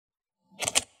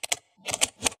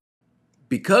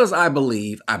Because I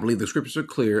believe the scriptures are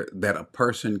clear that a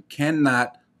person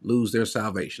cannot lose their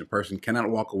salvation. A person cannot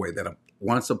walk away.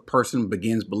 Once a person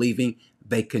begins believing,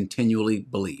 they continually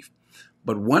believe.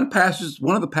 But one of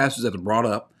the passages that are brought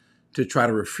up to try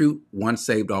to refute once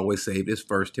saved, always saved is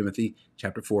 1 Timothy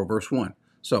chapter 4, verse 1.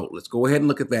 So let's go ahead and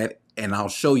look at that, and I'll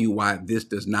show you why this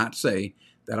does not say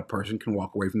that a person can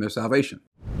walk away from their salvation.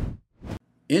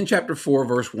 In chapter 4,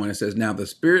 verse 1, it says, "Now the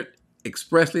Spirit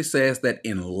expressly says that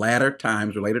in latter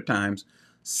times or later times,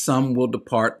 some will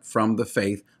depart from the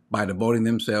faith by devoting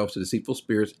themselves to deceitful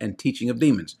spirits and teaching of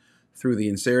demons, through the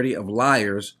sincerity of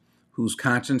liars whose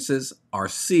consciences are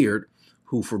seared,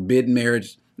 who forbid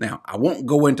marriage." Now, I won't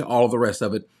go into all of the rest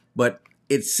of it, but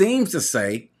it seems to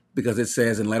say, because it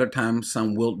says in latter times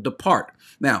some will depart.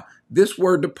 Now, this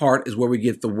word depart is where we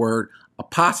get the word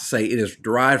apostasy. It is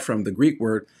derived from the Greek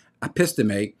word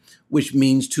episteme, which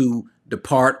means to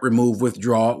depart, remove,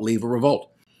 withdraw, leave, or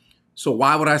revolt. So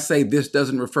why would I say this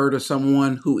doesn't refer to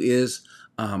someone who is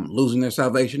losing their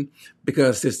salvation?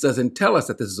 Because this doesn't tell us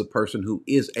that this is a person who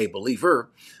is a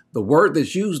believer. The word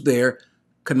that's used there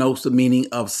connotes the meaning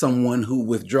of someone who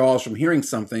withdraws from hearing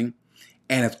something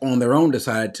and it's on their own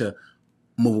decided to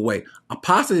move away.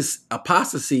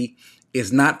 Apostasy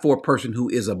is not for a person who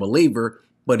is a believer,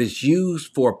 but it's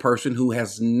used for a person who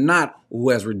has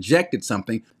rejected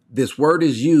something. This word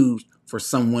is used for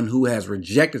someone who has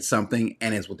rejected something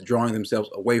and is withdrawing themselves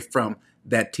away from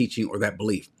that teaching or that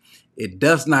belief. It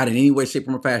does not in any way, shape,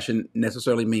 or fashion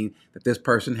necessarily mean that this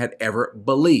person had ever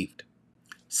believed.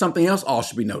 Something else also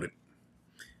should be noted.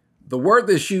 The word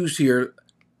that's used here,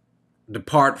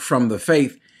 depart from the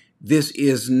faith, this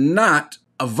is not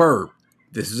a verb.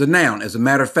 This is a noun. As a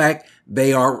matter of fact,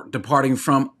 they are departing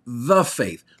from the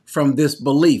faith, from this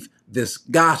belief, this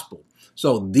gospel.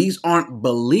 So these aren't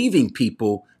believing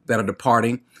people that are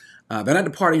departing. They're not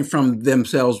departing from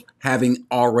themselves having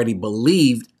already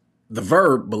believed the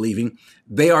verb believing.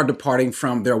 They are departing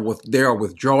from, they are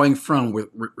withdrawing from,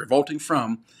 revolting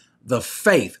from the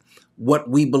faith, what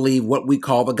we believe, what we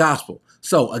call the gospel.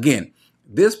 So again,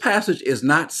 this passage is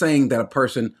not saying that a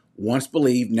person once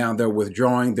believed, now they're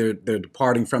withdrawing, they're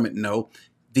departing from it. No,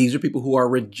 these are people who are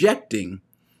rejecting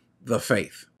the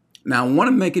faith. Now, I want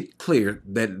to make it clear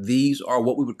that these are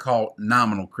what we would call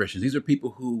nominal Christians. These are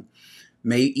people who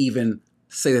may even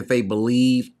say that they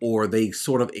believe or they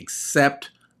sort of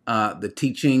accept the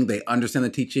teaching, they understand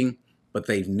the teaching, but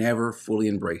they've never fully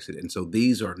embraced it. And so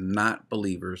these are not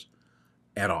believers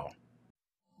at all.